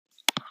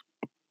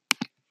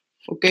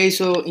Okay,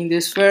 so in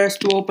these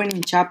first two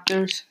opening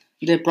chapters,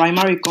 the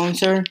primary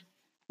concern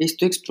is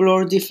to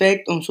explore the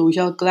effect on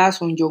social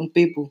class on young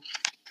people.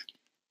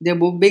 The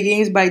book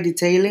begins by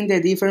detailing the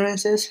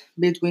differences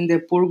between the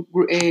poor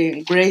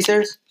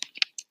grazers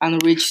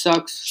and rich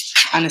Sox,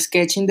 and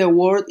sketching the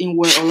world in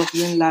where all of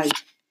them live.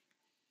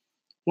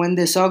 When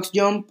the Sox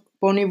jump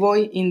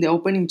Ponyboy in the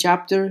opening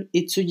chapter,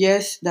 it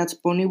suggests that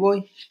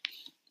Ponyboy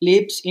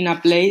lives in a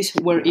place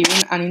where even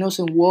an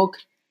innocent walk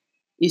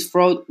is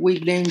fraught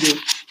with danger.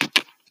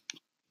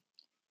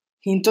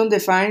 Hinton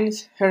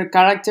defines her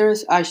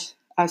characters as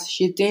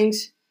she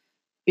thinks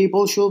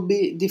people should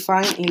be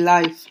defined in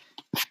life,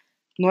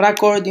 not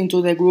according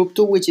to the group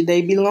to which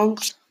they belong,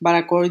 but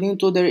according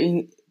to their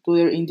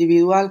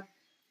individual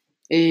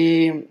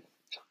um,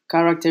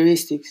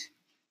 characteristics.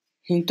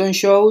 Hinton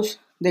shows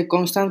the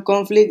constant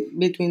conflict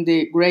between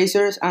the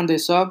Grazers and the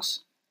Sox,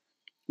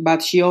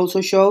 but she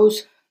also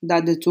shows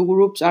that the two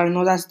groups are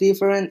not as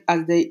different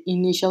as they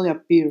initially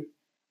appear.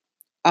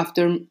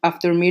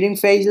 After meeting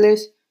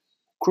Faceless,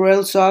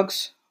 Cruel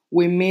Sox,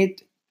 we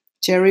meet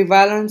Cherry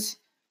Valance,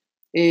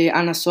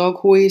 and a Sox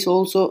who is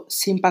also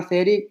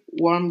sympathetic,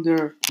 warm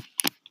there.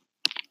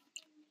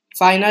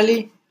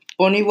 Finally,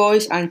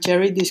 Ponyboy's and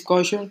Cherry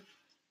discussion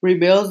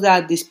reveals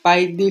that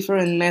despite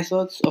different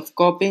methods of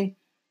coping,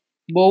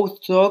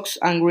 both dogs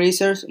and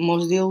grazers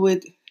must deal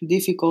with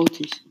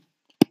difficulties.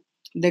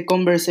 The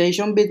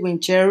conversation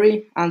between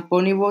Cherry and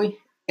Ponyboy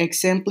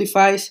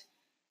exemplifies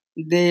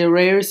the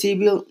rare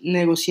civil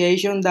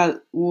negotiation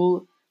that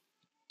would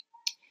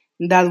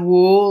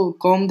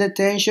calm the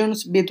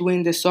tensions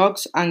between the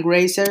Sox and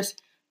grazers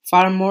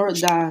far more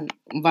than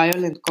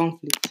violent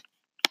conflict.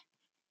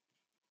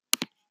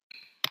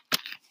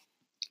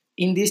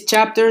 In these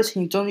chapters,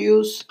 Hinton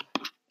used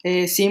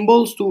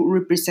symbols to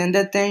represent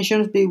the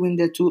tensions between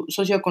the two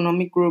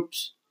socioeconomic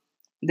groups.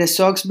 The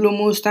Sox Blue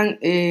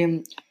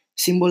Mustang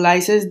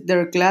symbolizes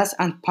their class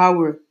and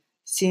power,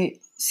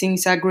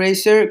 since a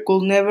grazer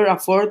could never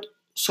afford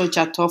such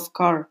a tough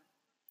car.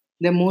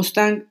 The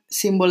Mustang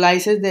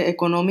symbolizes the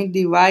economic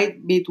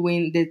divide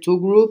between the two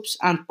groups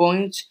and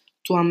points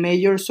to a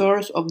major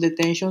source of the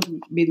tensions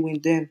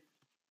between them.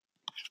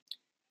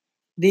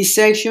 This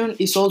section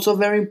is also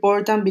very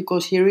important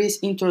because here is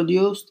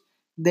introduced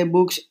the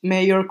book's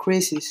major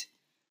crisis,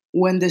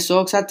 when the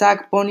Sox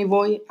attack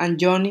Ponyboy and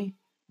Johnny,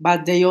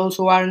 but they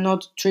also are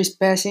not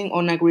trespassing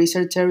on a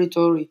greaser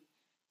territory.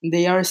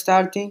 They are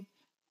starting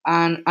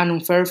an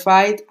unfair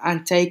fight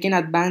and taking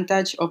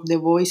advantage of the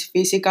boy's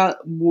physical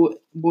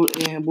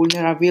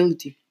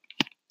vulnerability.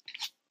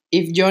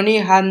 If Johnny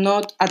had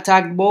not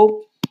attacked Bob,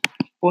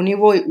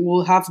 Ponyboy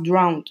would have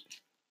drowned.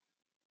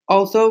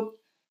 Although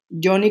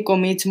Johnny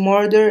commits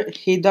murder,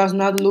 he does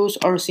not lose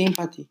our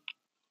sympathy.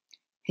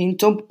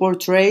 Hinton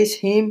portrays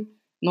him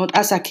not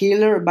as a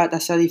killer but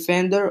as a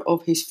defender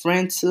of his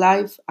friend's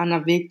life and a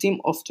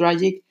victim of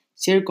tragic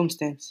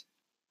circumstance.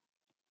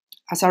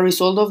 As a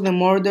result of the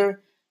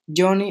murder,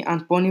 Johnny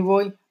and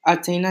Ponyboy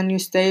attain a new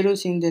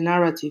status in the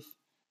narrative,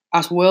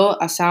 as well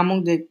as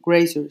among the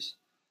grazers.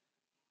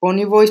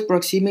 Ponyboy's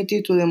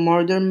proximity to the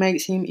murder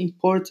makes him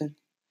important,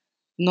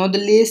 not the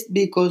least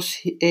because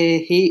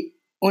he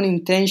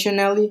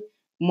unintentionally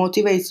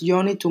motivates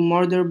Johnny to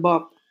murder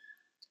Bob.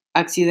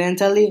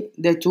 Accidentally,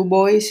 the two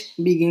boys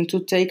begin to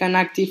take an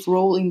active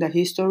role in the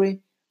history,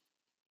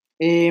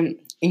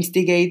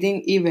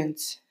 instigating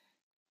events,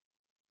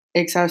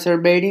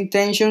 exacerbating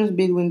tensions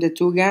between the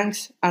two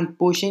gangs, and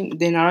pushing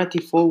the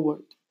narrative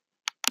forward.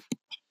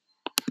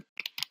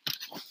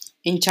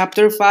 In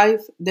Chapter 5,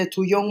 the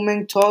two young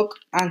men talk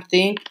and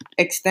think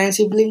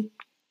extensively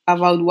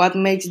about what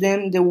makes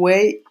them the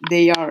way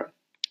they are.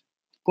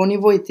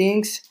 Ponyboy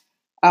thinks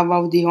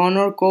about the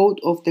honor code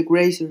of the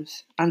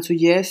Grazers and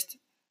suggests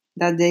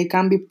that they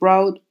can be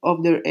proud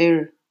of their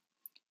heir,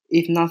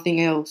 if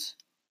nothing else.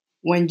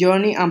 When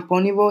Johnny and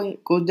Ponyboy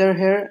cut their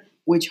hair,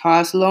 which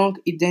has long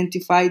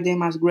identified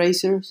them as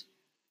Grazers,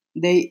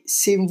 they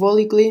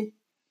symbolically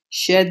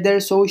shed their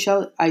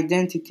social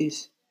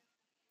identities.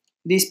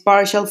 This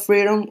partial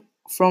freedom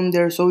from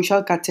their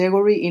social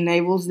category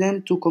enables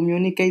them to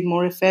communicate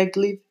more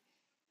effectively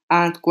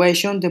and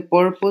question the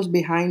purpose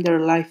behind their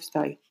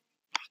lifestyle.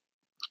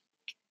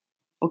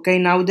 Okay,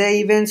 now the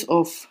events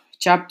of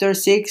Chapter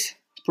 6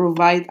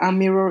 provide a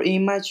mirror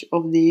image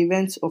of the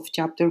events of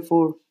Chapter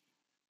 4.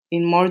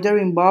 In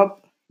Murdering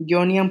Bob,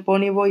 Johnny and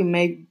Ponyboy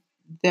make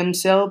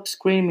themselves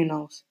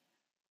criminals,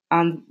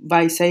 and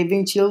by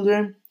saving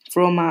children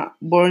from a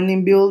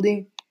burning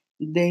building,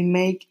 they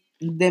make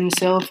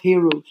themselves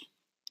heroes.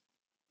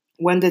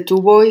 When the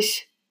two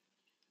boys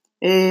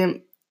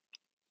um,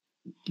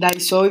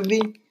 dissolve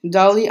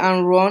Dolly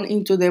and run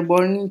into the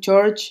burning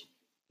church,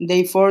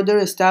 they further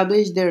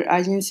establish their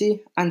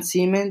agency and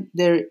cement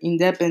their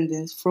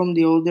independence from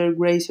the older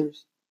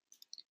grazers.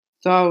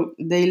 Though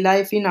they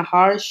live in a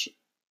harsh,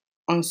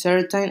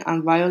 uncertain,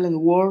 and violent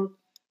world,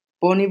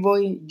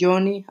 Ponyboy,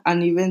 Johnny,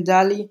 and even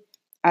Dolly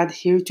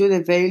adhere to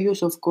the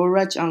values of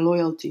courage and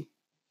loyalty.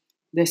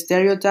 The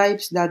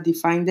stereotypes that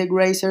define the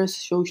grazers'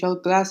 social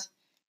class,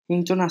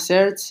 Hinton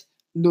asserts,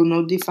 do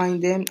not define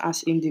them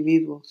as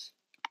individuals.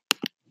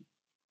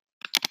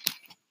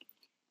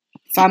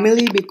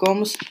 Family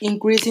becomes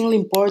increasingly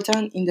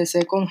important in the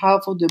second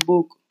half of the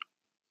book,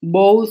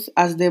 both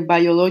as the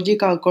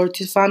biological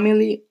Curtis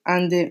family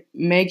and the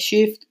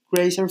makeshift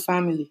Grazer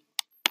family.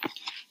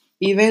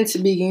 Events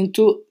begin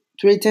to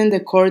threaten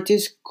the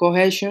Curtis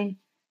cohesion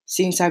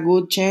since a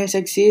good chance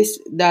exists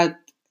that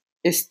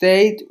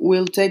State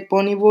will take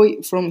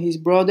Ponyboy from his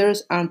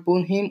brothers and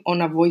put him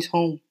on a boys'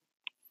 home.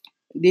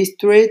 This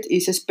threat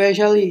is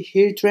especially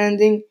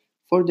heart-rending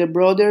for the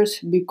brothers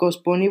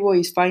because Ponyboy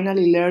is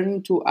finally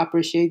learning to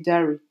appreciate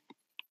Derry.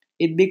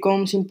 It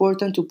becomes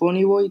important to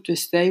Ponyboy to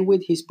stay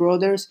with his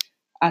brothers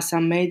as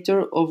a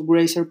matter of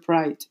greater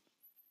pride.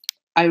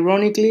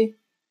 Ironically,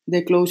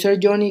 the closer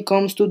Johnny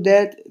comes to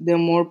death, the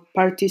more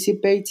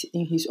participates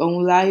in his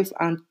own life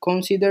and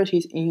considers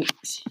his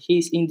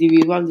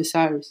individual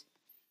desires.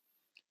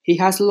 He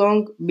has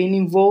long been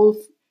involved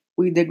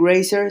with the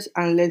Grazers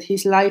and led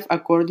his life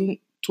according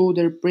to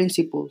their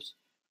principles,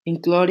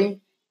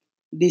 including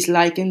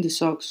disliking the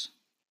Sox.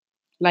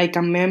 Like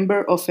a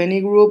member of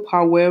any group,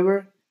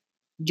 however,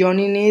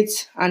 Johnny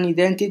needs an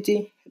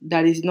identity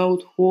that is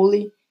not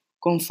wholly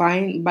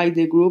confined by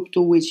the group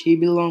to which he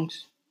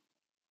belongs.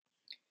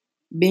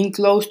 Being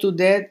close to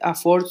death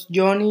affords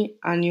Johnny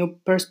a new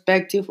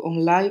perspective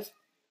on life,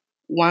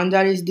 one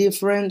that is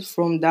different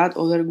from that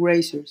other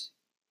Grazers.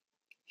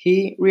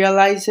 He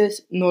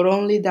realizes not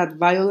only that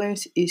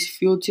violence is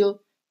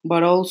futile,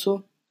 but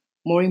also,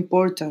 more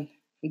important,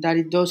 that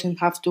it doesn't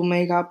have to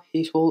make up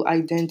his whole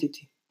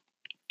identity.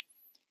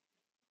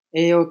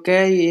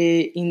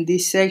 In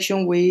this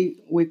section,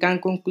 we can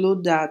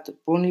conclude that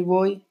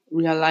Ponyboy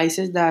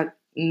realizes that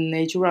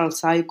natural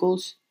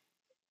cycles,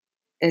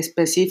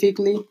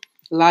 specifically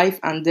life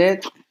and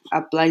death,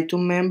 apply to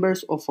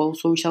members of all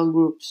social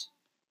groups.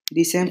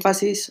 This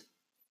emphasis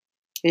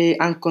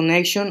and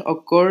connection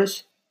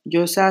occurs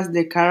just as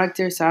the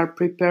characters are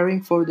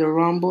preparing for the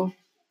rumble,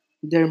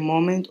 their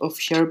moment of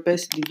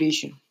sharpest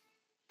division.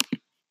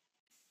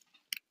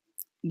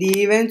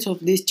 The events of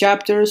these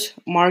chapters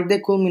mark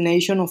the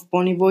culmination of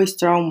Ponyboy's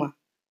trauma.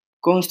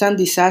 Constant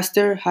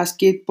disaster has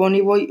kept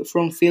Ponyboy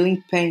from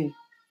feeling pain.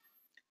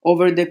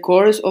 Over the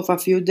course of a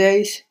few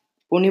days,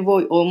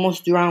 Ponyboy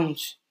almost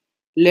drowns,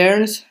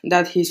 learns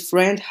that his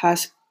friend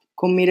has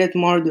committed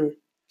murder,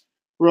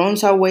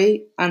 runs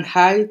away and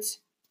hides,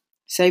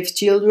 saves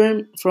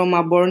children from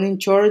a burning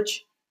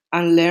church,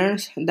 and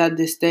learns that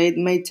the state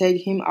may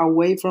take him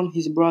away from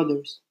his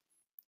brothers.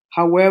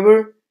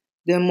 However,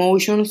 the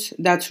emotions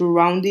that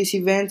surround these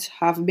events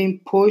have been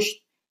pushed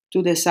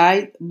to the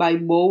side by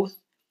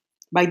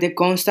the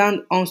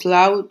constant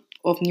onslaught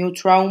of new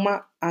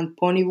trauma and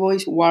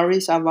Ponyboy's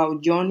worries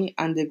about Johnny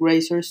and the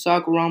Grazer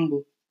Sock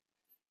Rumble.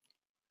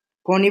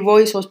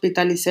 Ponyboy's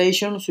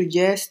hospitalization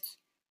suggests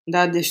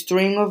that the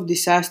string of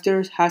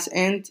disasters has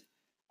ended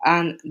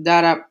and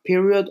that a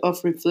period of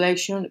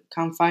reflection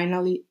can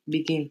finally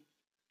begin.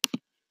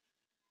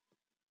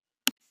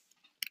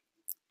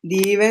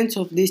 The events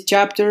of these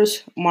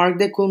chapters mark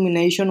the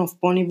culmination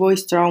of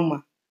Ponyboy's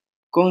trauma.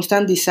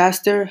 Constant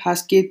disaster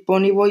has kept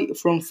Ponyboy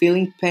from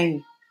feeling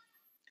pain.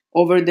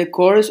 Over the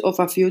course of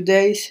a few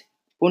days,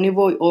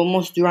 Ponyboy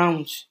almost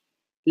drowns,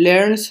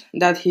 learns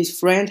that his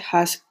friend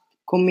has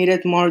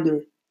committed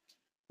murder,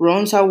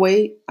 runs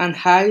away and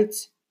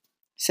hides,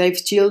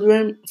 saves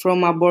children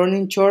from a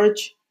burning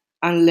church,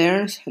 and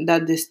learns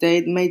that the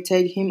state may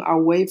take him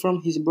away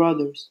from his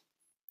brothers.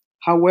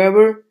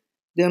 However,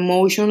 the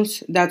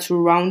emotions that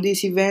surround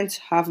these events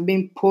have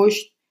been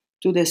pushed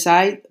to the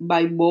side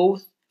by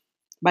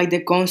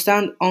the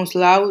constant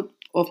onslaught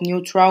of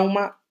new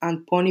trauma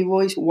and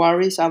Ponyboy's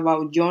worries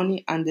about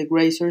Johnny and the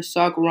Grazer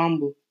Sock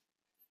Rumble.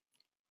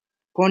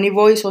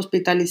 Ponyboy's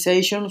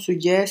hospitalization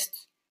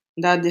suggests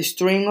that the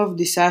string of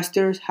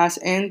disasters has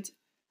ended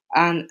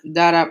and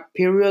that a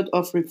period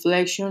of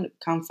reflection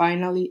can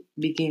finally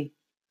begin.